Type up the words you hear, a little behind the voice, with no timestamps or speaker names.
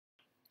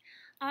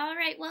All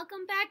right,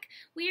 welcome back.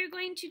 We are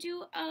going to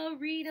do a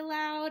read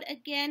aloud.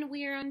 Again,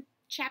 we are on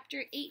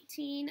chapter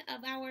 18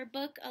 of our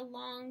book, A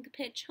Long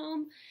Pitch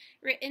Home,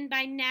 written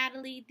by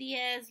Natalie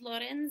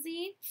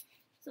Lorenzi.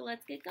 So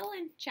let's get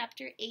going.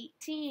 Chapter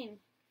 18.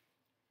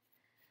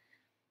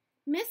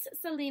 Miss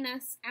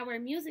Salinas, our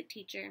music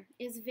teacher,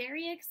 is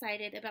very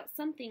excited about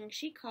something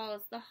she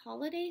calls the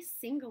holiday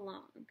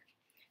sing-along.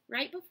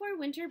 Right before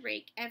winter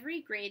break,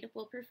 every grade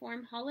will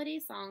perform holiday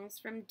songs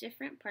from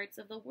different parts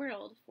of the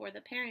world for the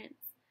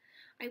parents.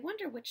 I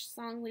wonder which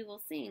song we will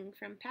sing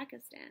from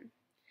Pakistan.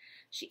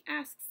 She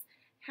asks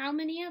how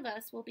many of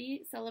us will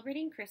be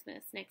celebrating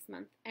Christmas next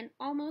month, and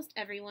almost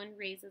everyone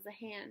raises a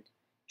hand.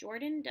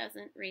 Jordan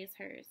doesn't raise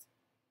hers.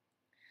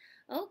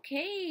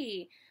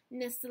 Okay,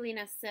 Miss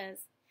Salinas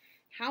says.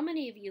 How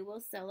many of you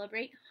will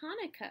celebrate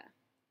Hanukkah?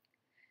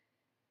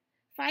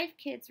 5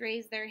 kids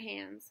raise their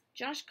hands.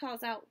 Josh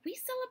calls out, "We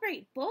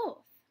celebrate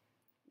both."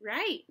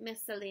 Right,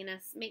 Miss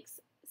Salinas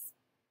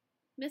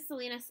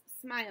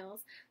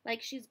smiles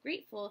like she's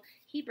grateful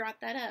he brought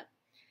that up.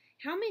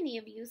 How many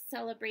of you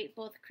celebrate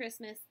both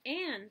Christmas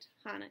and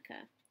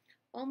Hanukkah?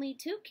 Only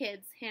 2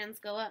 kids' hands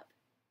go up,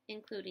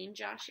 including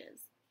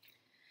Josh's.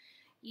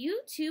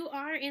 You two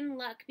are in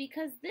luck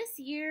because this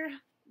year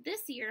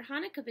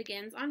Hanukkah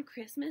begins on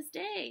Christmas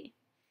Day.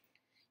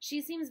 She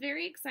seems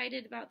very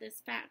excited about this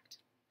fact.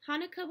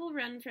 Hanukkah will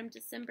run from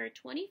December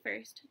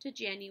 21st to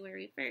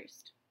January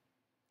 1st.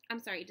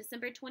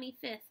 December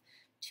 25th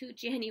to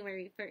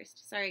January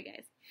 1st. Sorry,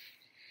 guys.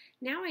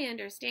 Now I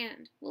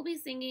understand. We'll be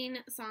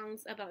singing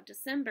songs about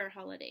December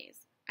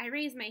holidays. I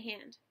raise my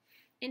hand.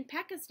 In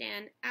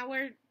Pakistan,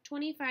 our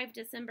 25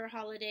 December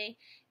holiday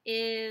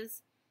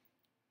is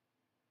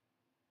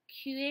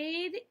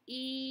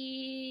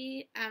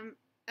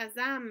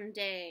Azam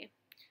Day.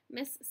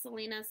 Miss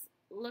Salinas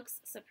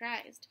looks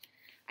surprised.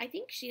 I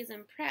think she is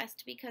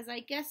impressed because I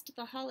guessed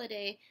the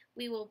holiday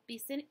we will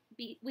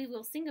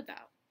sing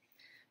about.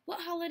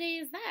 What holiday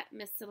is that?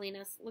 Miss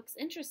Salinas looks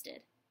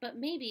interested, but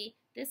maybe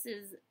this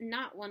is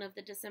not one of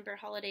the December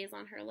holidays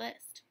on her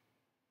list.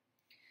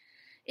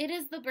 It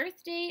is the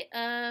birthday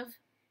of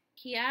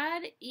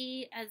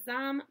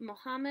Quaid-e-Azam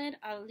Muhammad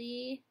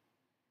Ali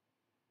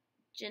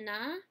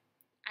Jinnah,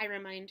 I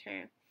remind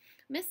her.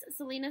 Miss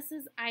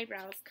Salinas'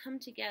 eyebrows come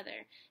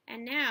together,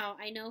 and now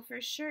I know for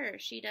sure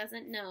she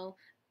doesn't know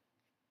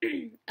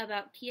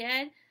about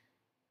Quaid-e-Azam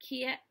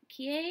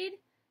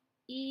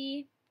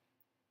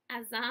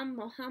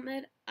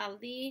Muhammad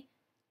Ali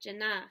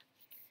Jinnah.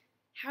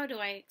 How do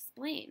I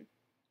explain?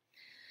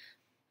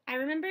 I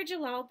remember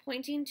Jalal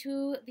pointing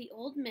to the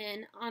old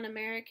men on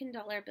American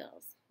dollar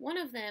bills. One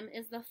of them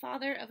is the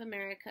father of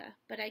America,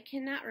 but I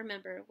cannot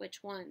remember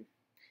which one.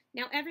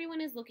 Now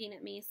everyone is looking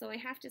at me, so I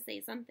have to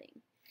say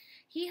something.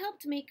 He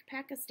helped make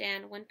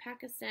Pakistan when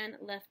Pakistan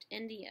left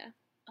India.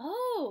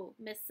 Oh,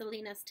 Miss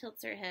Salinas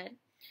tilts her head.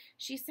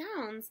 He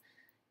sounds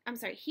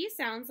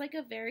like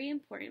a very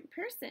important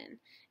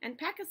person. And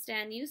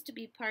Pakistan used to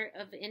be part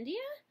of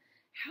India?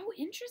 How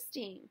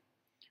interesting.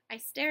 I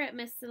stare at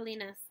Miss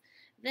Salinas,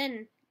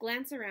 then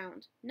glance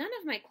around. None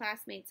of my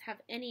classmates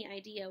have any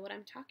idea what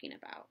I'm talking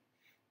about.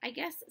 I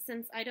guess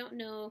since I don't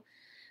know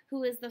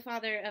who is the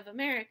father of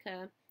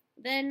America,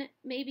 then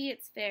maybe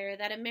it's fair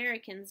that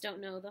Americans don't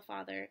know the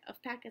father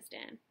of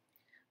Pakistan.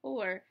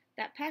 Or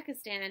that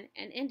Pakistan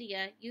and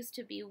India used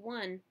to be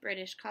one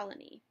British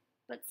colony.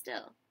 But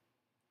still.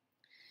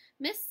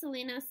 Miss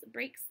Salinas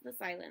breaks the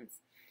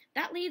silence.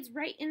 That leads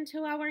right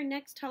into our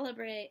next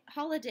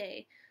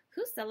holiday.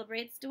 Who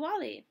celebrates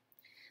Diwali?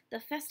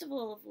 The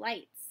Festival of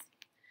Lights.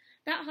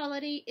 That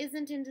holiday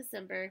isn't in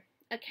December.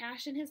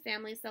 Akash and his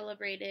family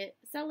celebrated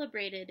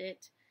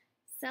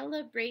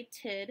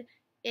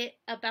it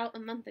about a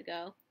month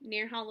ago,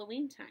 near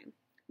Halloween time.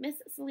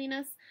 Miss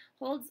Salinas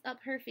holds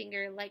up her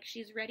finger like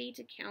she's ready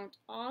to count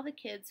all the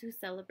kids who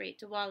celebrate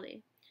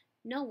Diwali.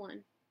 No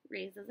one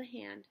raises a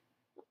hand.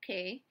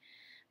 Okay.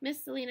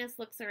 Miss Salinas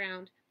looks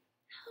around.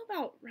 How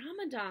about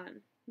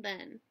Ramadan,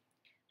 then?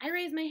 I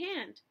raise my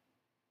hand.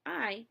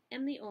 I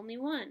am the only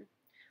one.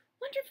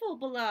 Wonderful,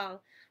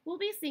 Bilal. We'll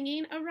be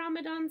singing a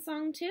Ramadan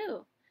song,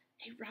 too.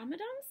 A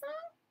Ramadan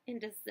song? In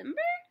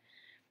December?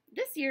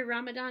 This year,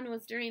 Ramadan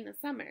was during the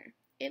summer.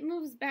 It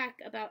moves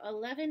back about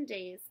 11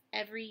 days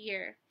every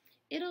year.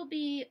 I'll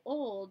be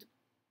old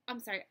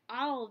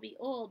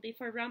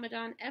before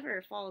Ramadan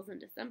ever falls in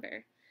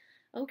December.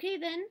 Okay,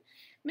 then.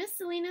 Miss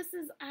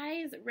Salinas'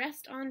 eyes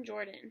rest on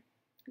Jordan.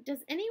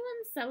 Does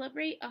anyone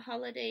celebrate a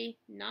holiday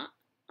not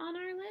on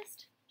our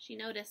list? She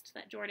noticed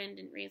that Jordan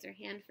didn't raise her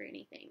hand for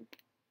anything.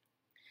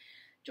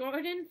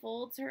 Jordan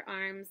folds her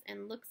arms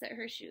and looks at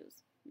her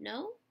shoes.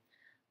 No?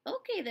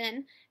 Okay,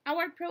 then.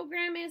 Our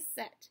program is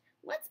set.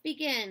 Let's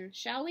begin,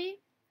 shall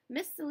we?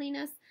 Miss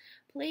Salinas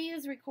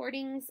plays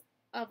recordings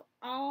of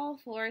all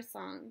 4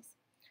 songs.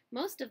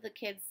 Most of the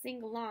kids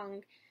sing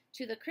along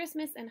to the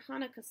Christmas and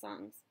Hanukkah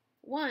songs.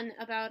 One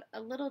about a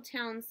little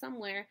town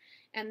somewhere,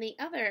 and the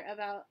other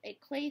about a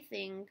clay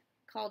thing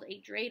called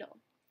a dreidel.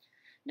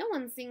 No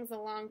one sings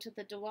along to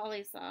the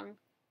Diwali song,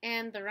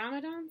 and the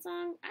Ramadan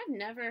song, I've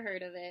never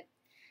heard of it.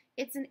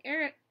 It's in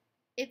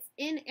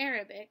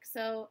Arabic,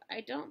 so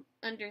I don't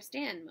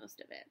understand most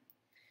of it.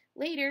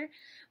 Later,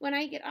 when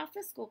I get off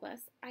the school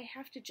bus, I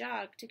have to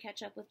jog to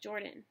catch up with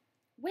Jordan.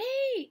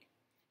 Wait!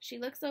 She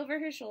looks over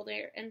her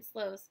shoulder and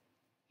slows.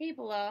 Hey,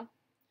 Bilal.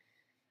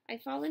 I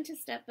fall into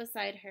step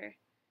beside her.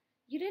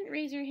 You didn't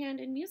raise your hand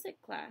in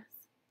music class.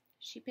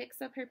 She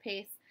picks up her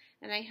pace,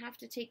 and I have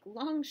to take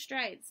long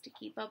strides to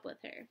keep up with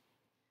her.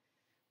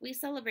 We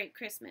celebrate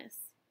Christmas.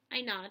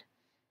 I nod,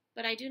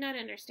 but I do not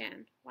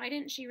understand. Why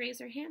didn't she raise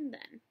her hand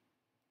then?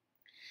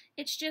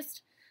 It's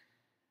just,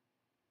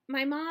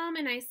 my mom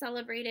and I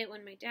celebrate it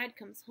when my dad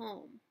comes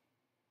home.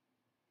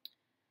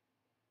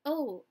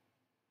 Oh,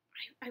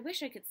 I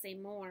wish I could say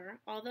more,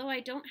 although I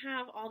don't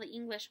have all the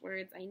English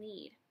words I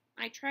need.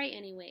 I try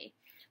anyway.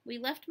 We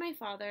left my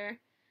father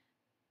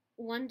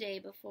one day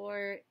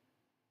before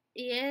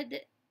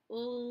Eid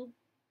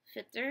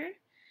ul-Fitr,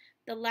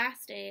 the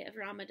last day of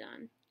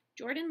Ramadan.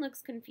 Jordan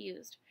looks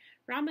confused.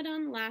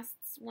 Ramadan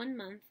lasts 1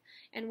 month,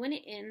 and when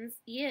it ends,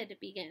 Eid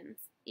begins.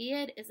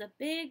 Eid is a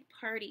big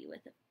party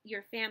with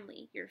your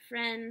family, your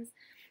friends,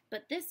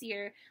 but this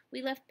year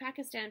we left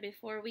Pakistan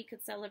before we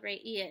could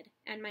celebrate Eid,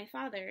 and my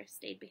father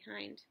stayed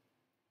behind.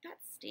 That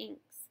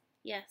stinks.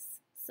 Yes,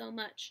 so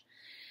much.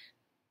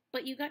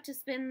 But you got to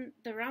spend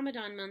the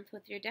Ramadan month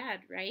with your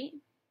dad, right?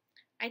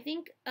 I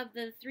think of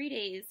the 3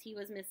 days he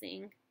was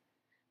missing,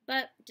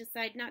 but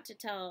decide not to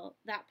tell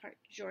that part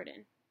to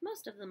Jordan.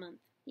 Most of the month,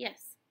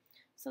 yes.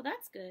 So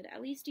that's good.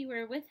 At least you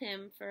were with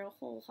him for a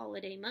whole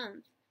holiday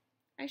month.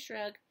 I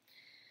shrug.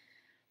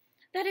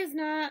 That is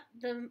not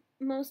the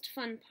most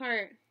fun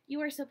part.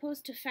 You are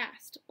supposed to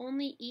fast,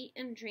 only eat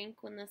and drink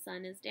when the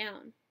sun is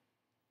down.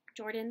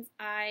 Jordan's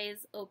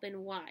eyes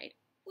open wide.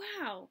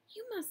 Wow,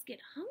 you must get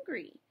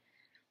hungry.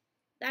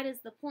 That is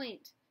the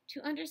point,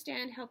 to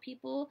understand how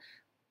people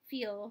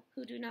feel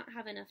who do not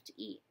have enough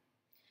to eat.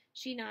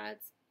 She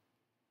nods,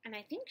 and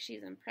I think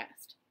she's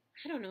impressed.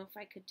 I don't know if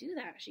I could do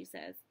that, she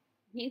says.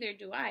 Neither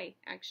do I,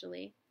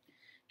 actually.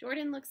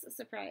 Jordan looks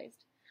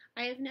surprised.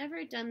 I have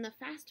never done the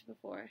fast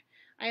before.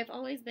 I have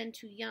always been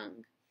too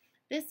young.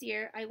 This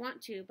year I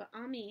want to, but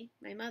Ami,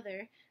 my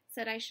mother,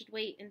 said I should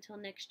wait until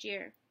next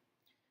year.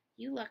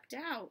 You lucked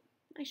out.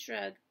 I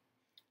shrug.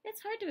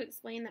 It's hard to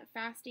explain that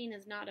fasting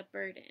is not a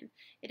burden.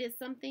 It is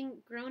something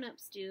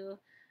grown-ups do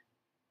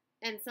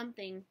and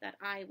something that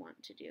I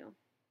want to do.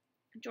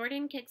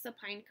 Jordan kicks a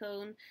pine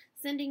cone,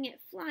 sending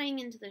it flying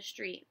into the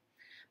street.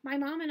 My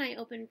mom and I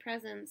open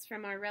presents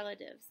from our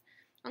relatives,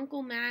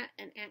 Uncle Matt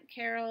and Aunt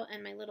Carol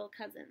and my little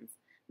cousins.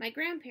 My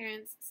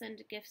grandparents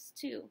send gifts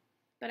too,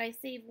 but I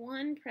save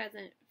one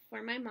present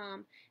for my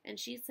mom and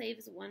she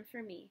saves one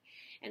for me,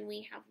 and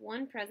we have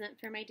one present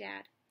for my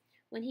dad.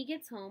 When he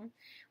gets home,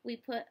 we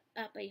put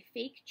up a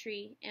fake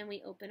tree and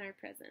we open our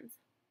presents.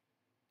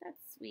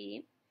 That's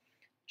sweet.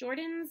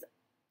 Jordan's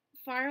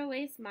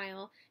faraway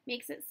smile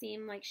makes it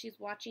seem like she's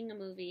watching a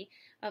movie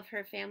of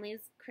her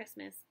family's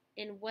Christmas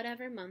in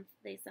whatever month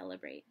they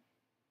celebrate.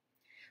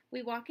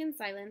 We walk in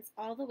silence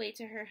all the way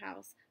to her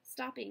house,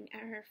 stopping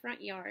at her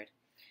front yard.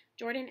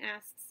 Jordan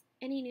asks,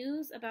 "Any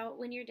news about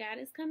when your dad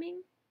is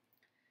coming?"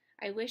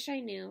 I wish I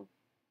knew.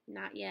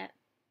 Not yet.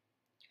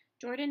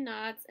 Jordan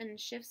nods and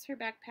shifts her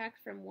backpack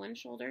from one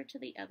shoulder to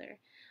the other.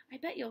 I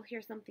bet you'll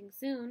hear something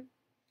soon.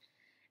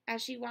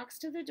 As she walks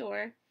to the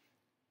door,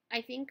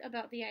 I think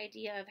about the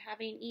idea of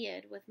having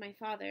Eid with my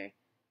father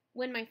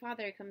when my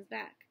father comes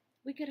back.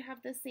 We could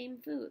have the same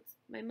foods.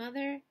 My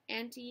mother,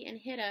 auntie, and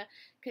Hira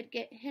could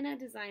get henna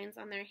designs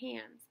on their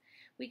hands.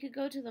 We could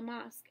go to the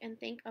mosque and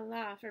thank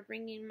Allah for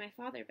bringing my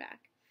father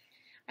back.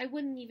 I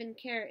wouldn't even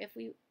care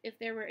if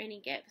there were any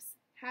gifts.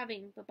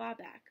 Having Baba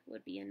back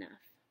would be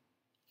enough.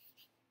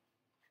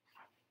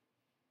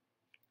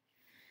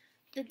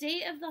 The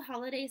day of the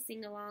holiday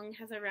sing-along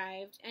has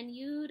arrived, and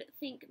you'd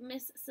think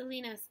Miss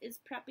Salinas is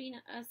prepping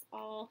us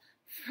all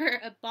for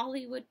a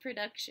Bollywood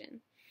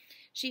production.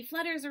 She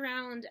flutters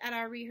around at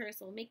our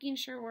rehearsal, making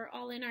sure we're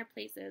all in our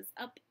places,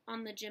 up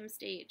on the gym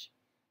stage.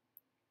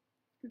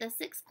 The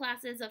 6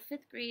 classes of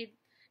 5th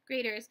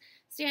graders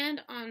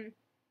stand on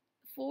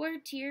 4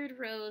 tiered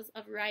rows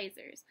of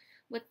risers,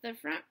 with the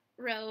front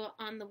row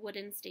on the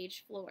wooden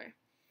stage floor.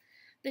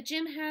 The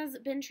gym has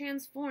been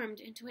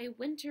transformed into a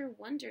winter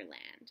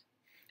wonderland.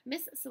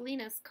 Miss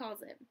Salinas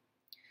calls it.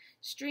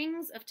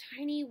 Strings of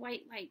tiny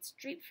white lights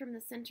drape from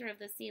the center of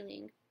the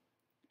ceiling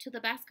to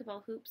the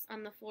basketball hoops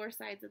on the 4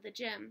 sides of the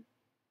gym.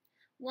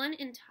 One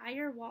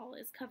entire wall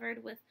is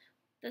covered with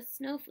the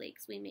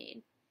snowflakes we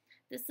made.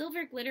 The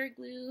silver glitter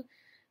glued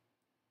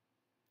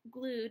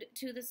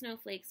to the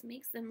snowflakes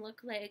makes them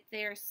look like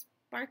they are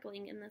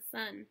sparkling in the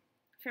sun.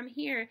 From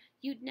here,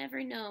 you'd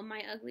never know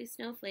my ugly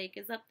snowflake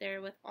is up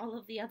there with all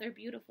of the other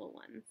beautiful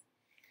ones.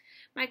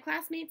 My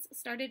classmates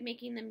started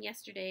making them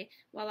yesterday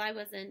while I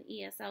was in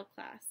ESL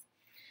class.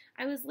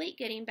 I was late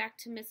getting back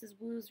to Mrs.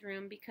 Wu's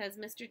room because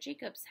Mr.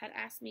 Jacobs had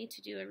asked me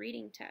to do a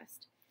reading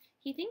test.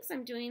 He thinks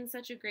I'm doing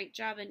such a great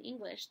job in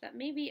English that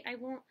maybe I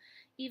won't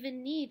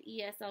even need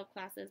ESL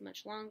classes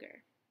much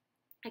longer.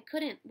 I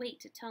couldn't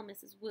wait to tell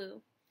Mrs.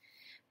 Wu.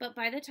 But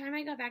by the time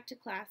I got back to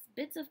class,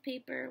 bits of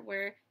paper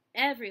were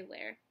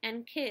everywhere,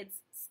 and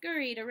kids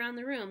scurried around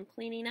the room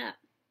cleaning up.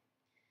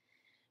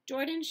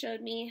 Jordan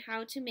showed me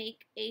how to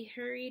make a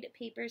hurried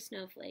paper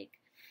snowflake,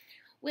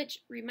 which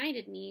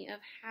reminded me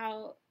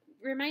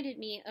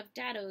of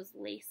Dado's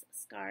lace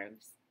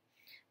scarves.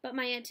 But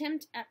my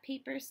attempt at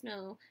paper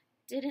snow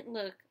didn't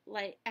look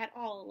at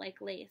all like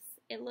lace.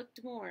 It looked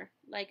more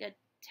like a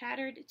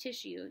tattered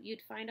tissue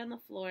you'd find on the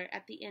floor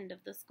at the end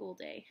of the school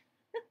day.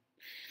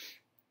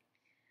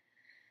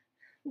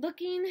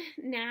 Looking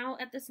now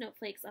at the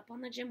snowflakes up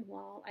on the gym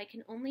wall, I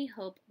can only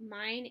hope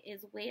mine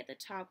is way at the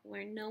top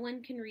where no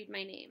one can read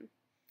my name.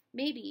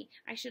 Maybe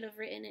I should have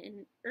written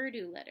in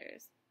Urdu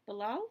letters.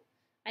 Bilal?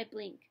 I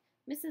blink.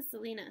 Mrs.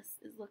 Salinas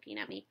is looking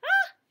at me.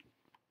 Ah!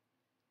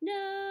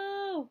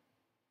 No!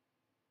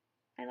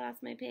 I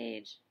lost my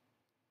page.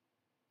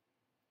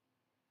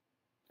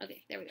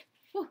 Okay, there we go.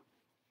 Whew.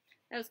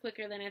 That was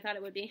quicker than I thought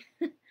it would be.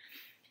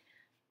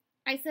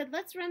 I said,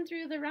 let's run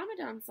through the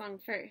Ramadan song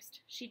first.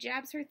 She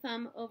jabs her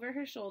thumb over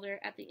her shoulder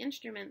at the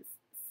instruments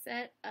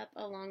set up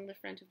along the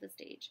front of the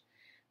stage.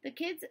 The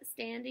kids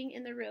standing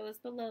in the rows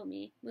below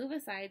me move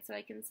aside so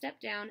I can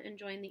step down and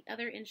join the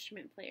other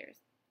instrument players.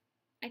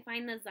 I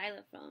find the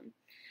xylophone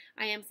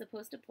I am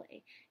supposed to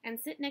play and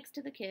sit next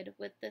to the kid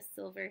with the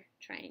silver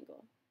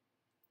triangle.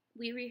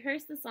 We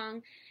rehearse the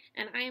song,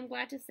 and I am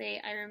glad to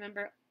say I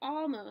remember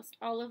almost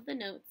all of the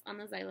notes on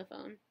the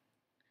xylophone.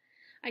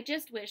 I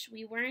just wish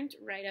we weren't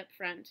right up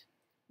front.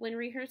 When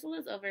rehearsal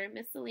is over,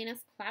 Miss Salinas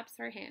claps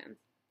her hands.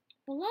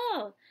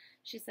 Bilal,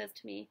 she says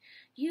to me,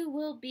 you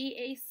will be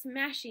a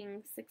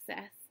smashing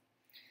success.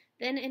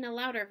 Then in a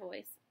louder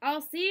voice,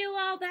 I'll see you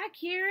all back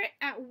here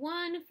at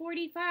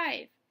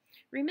 1:45.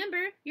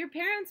 Remember, your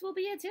parents will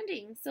be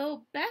attending,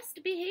 so best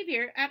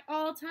behavior at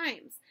all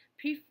times.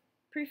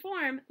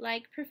 Perform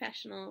like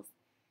professionals.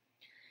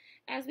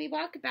 As we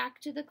walk back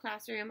to the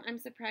classroom, I'm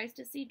surprised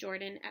to see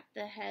Jordan at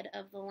the head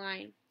of the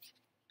line.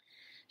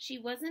 She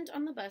wasn't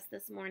on the bus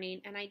this morning,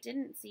 and I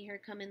didn't see her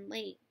come in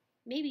late.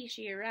 Maybe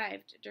she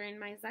arrived during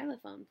my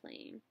xylophone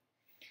playing.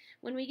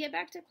 When we get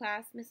back to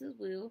class, Mrs.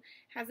 Wu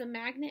has a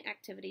magnet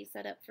activity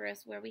set up for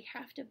us where we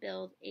have to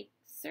build a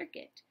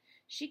circuit.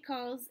 She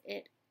calls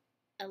it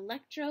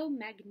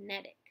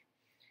electromagnetic.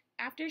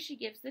 After she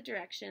gives the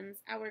directions,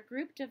 our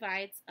group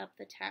divides up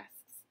the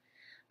tasks.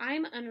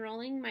 I'm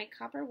unrolling my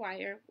copper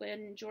wire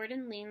when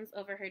Jordan leans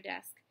over her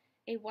desk,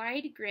 a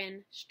wide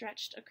grin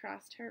stretched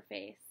across her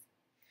face.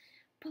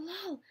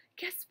 Bilal,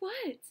 guess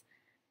what?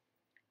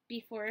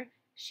 Before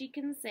she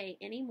can say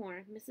any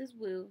more, Mrs.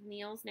 Wu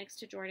kneels next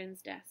to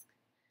Jordan's desk.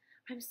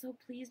 I'm so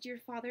pleased your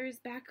father is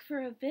back for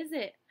a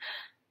visit.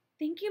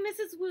 Thank you,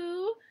 Mrs.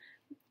 Wu.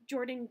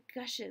 Jordan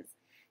gushes.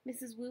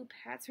 Mrs. Wu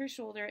pats her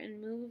shoulder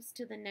and moves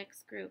to the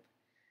next group.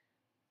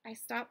 I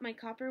stop my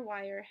copper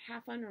wire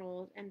half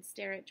unrolled and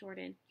stare at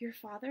Jordan. Your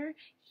father?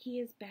 He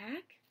is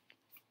back?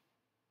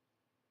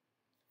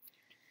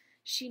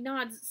 She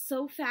nods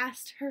so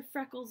fast her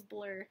freckles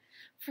blur.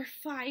 For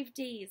 5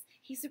 days.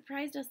 He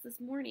surprised us this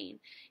morning.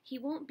 He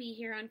won't be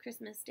here on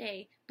Christmas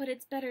Day, but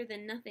it's better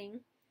than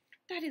nothing.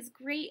 That is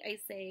great, I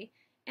say.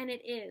 And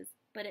it is,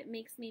 but it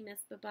makes me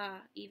miss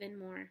Baba even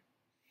more.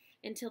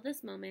 Until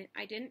this moment,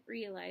 I didn't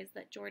realize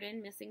that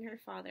Jordan missing her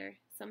father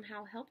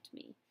somehow helped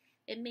me.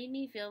 It made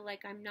me feel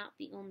like I'm not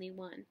the only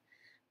one.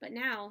 But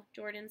now,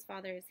 Jordan's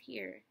father is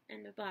here,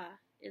 and Baba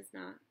is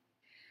not.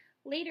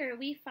 Later,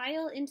 we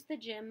file into the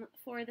gym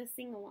for the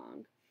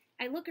sing-along.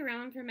 I look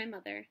around for my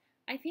mother.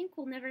 I think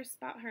we'll never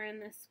spot her in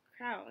this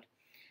crowd.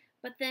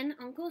 But then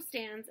Uncle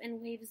stands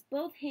and waves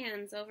both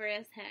hands over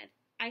his head.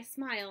 I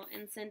smile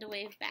and send a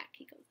wave back.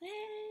 He goes,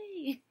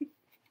 hey!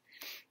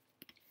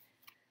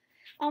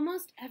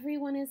 Almost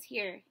everyone is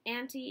here.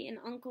 Auntie and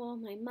Uncle,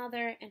 my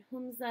mother, and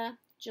Humza.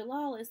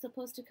 Jalal is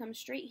supposed to come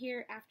straight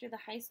here after the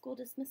high school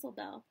dismissal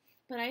bell,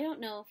 but I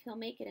don't know if he'll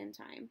make it in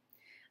time.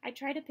 I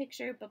try to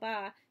picture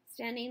Baba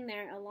standing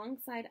there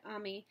alongside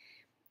Ami,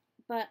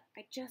 but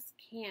I just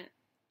can't.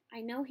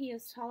 I know he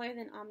is taller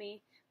than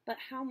Ami, but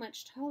how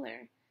much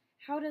taller?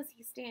 How does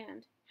he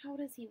stand? How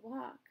does he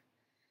walk?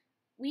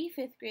 We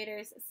fifth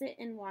graders sit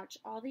and watch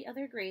all the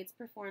other grades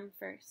perform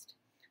first.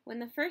 When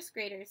the first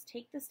graders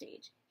take the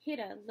stage,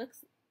 Hira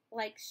looks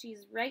like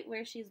she's right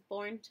where she's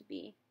born to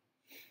be.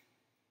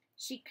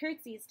 She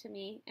curtsies to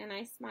me, and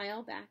I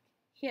smile back.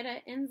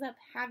 Hira ends up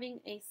having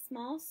a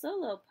small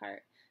solo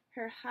part,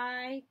 her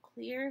high,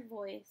 clear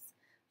voice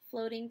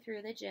floating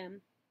through the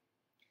gym.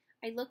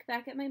 I look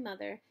back at my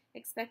mother,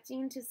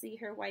 expecting to see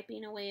her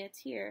wiping away a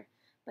tear,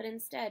 but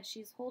instead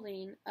she's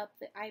holding up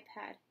the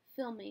iPad,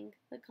 filming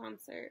the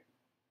concert.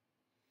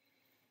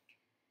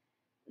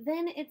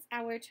 Then it's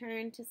our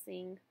turn to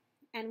sing,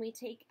 and we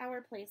take our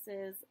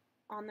places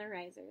on the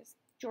risers.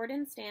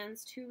 Jordan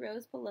stands 2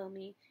 rows below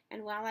me,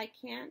 and while I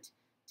can't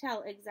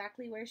tell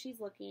exactly where she's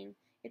looking,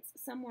 it's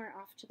somewhere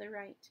off to the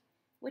right.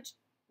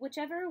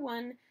 Whichever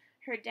one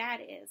her dad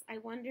is, I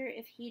wonder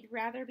if he'd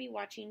rather be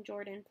watching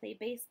Jordan play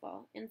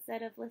baseball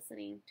instead of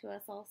listening to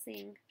us all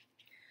sing.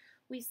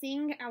 We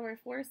sing our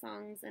 4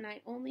 songs, and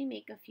I only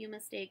make a few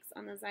mistakes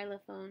on the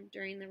xylophone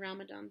during the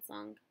Ramadan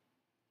song.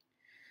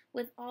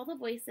 With all the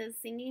voices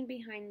singing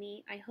behind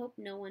me, I hope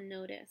no one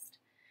noticed.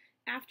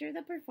 After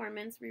the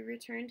performance, we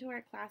return to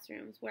our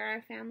classrooms, where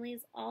our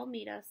families all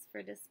meet us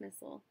for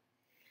dismissal.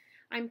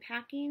 I'm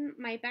packing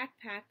my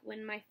backpack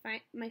when my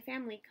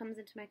family comes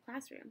into my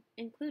classroom,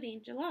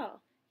 including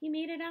Jalal. He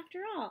made it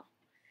after all.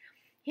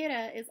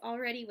 Hira is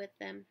already with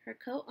them, her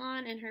coat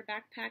on and her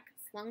backpack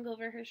slung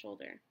over her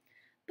shoulder.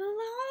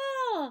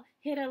 Bilal!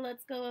 Hira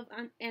lets go of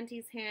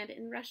Auntie's hand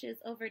and rushes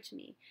over to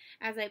me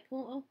as I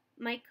pull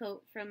my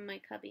coat from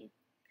my cubby.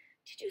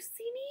 Did you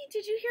see me?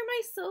 Did you hear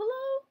my solo?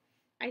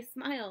 I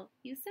smile.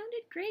 You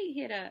sounded great,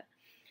 Hira.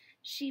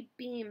 She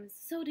beams.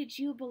 So did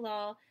you,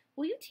 Bilal.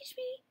 Will you teach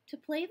me to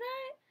play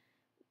that?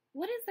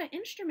 What is that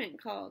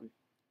instrument called?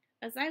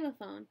 A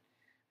xylophone.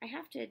 I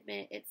have to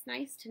admit, it's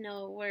nice to know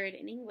a word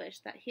in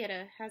English that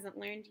Hira hasn't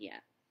learned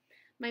yet.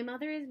 My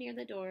mother is near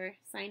the door,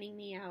 signing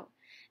me out,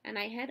 and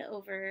I head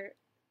over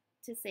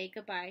to say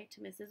goodbye to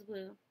Mrs.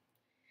 Wu.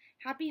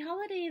 Happy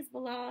holidays,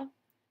 Bilal.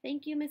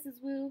 Thank you,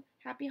 Mrs. Wu.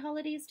 Happy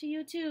holidays to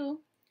you, too.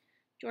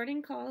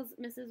 Jordan calls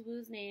Mrs.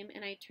 Wu's name,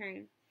 and I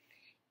turn.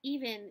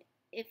 Even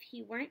if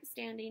he weren't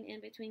standing in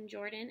between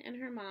Jordan and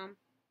her mom,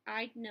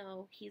 I'd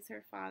know he's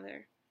her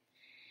father.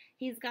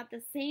 He's got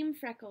the same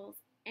freckles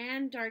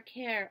and dark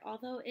hair,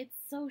 although it's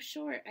so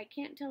short I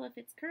can't tell if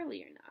it's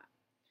curly or not.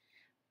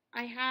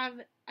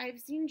 I've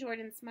seen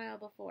Jordan smile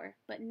before,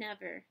 but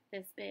never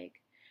this big.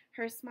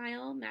 Her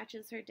smile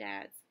matches her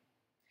dad's.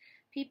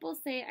 People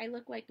say I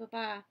look like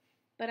Baba,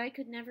 but I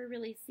could never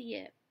really see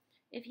it.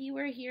 If he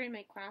were here in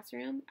my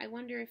classroom, I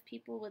wonder if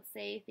people would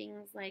say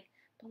things like,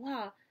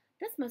 Bilal,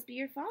 this must be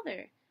your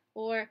father,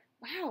 or,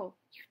 wow,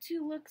 you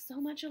two look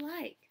so much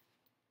alike.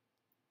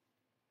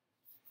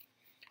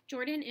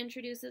 Jordan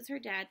introduces her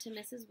dad to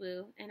Mrs.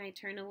 Wu, and I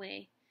turn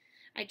away.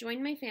 I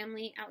join my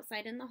family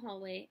outside in the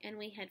hallway, and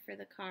we head for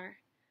the car.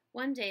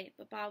 One day,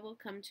 Baba will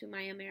come to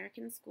my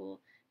American school,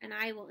 and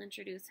I will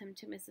introduce him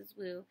to Mrs.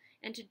 Wu,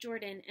 and to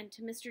Jordan, and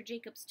to Mr.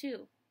 Jacobs,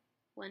 too.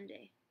 One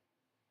day.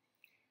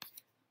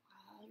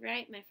 All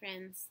right, my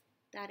friends.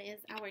 That is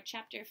our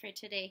chapter for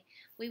today.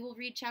 We will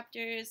read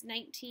chapters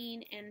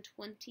 19 and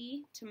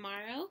 20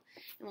 tomorrow,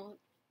 and we'll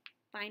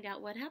find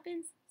out what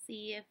happens.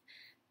 See if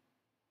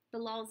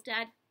Bilal's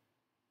dad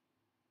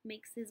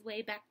makes his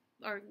way back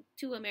or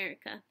to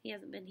America. He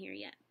hasn't been here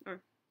yet, or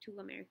to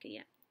America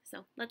yet.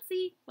 So let's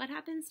see what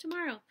happens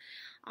tomorrow.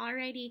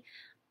 Alrighty.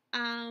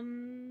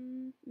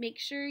 Make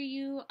sure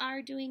you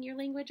are doing your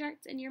language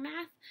arts and your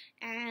math,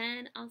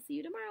 and I'll see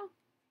you tomorrow.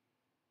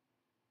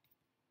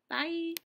 Bye.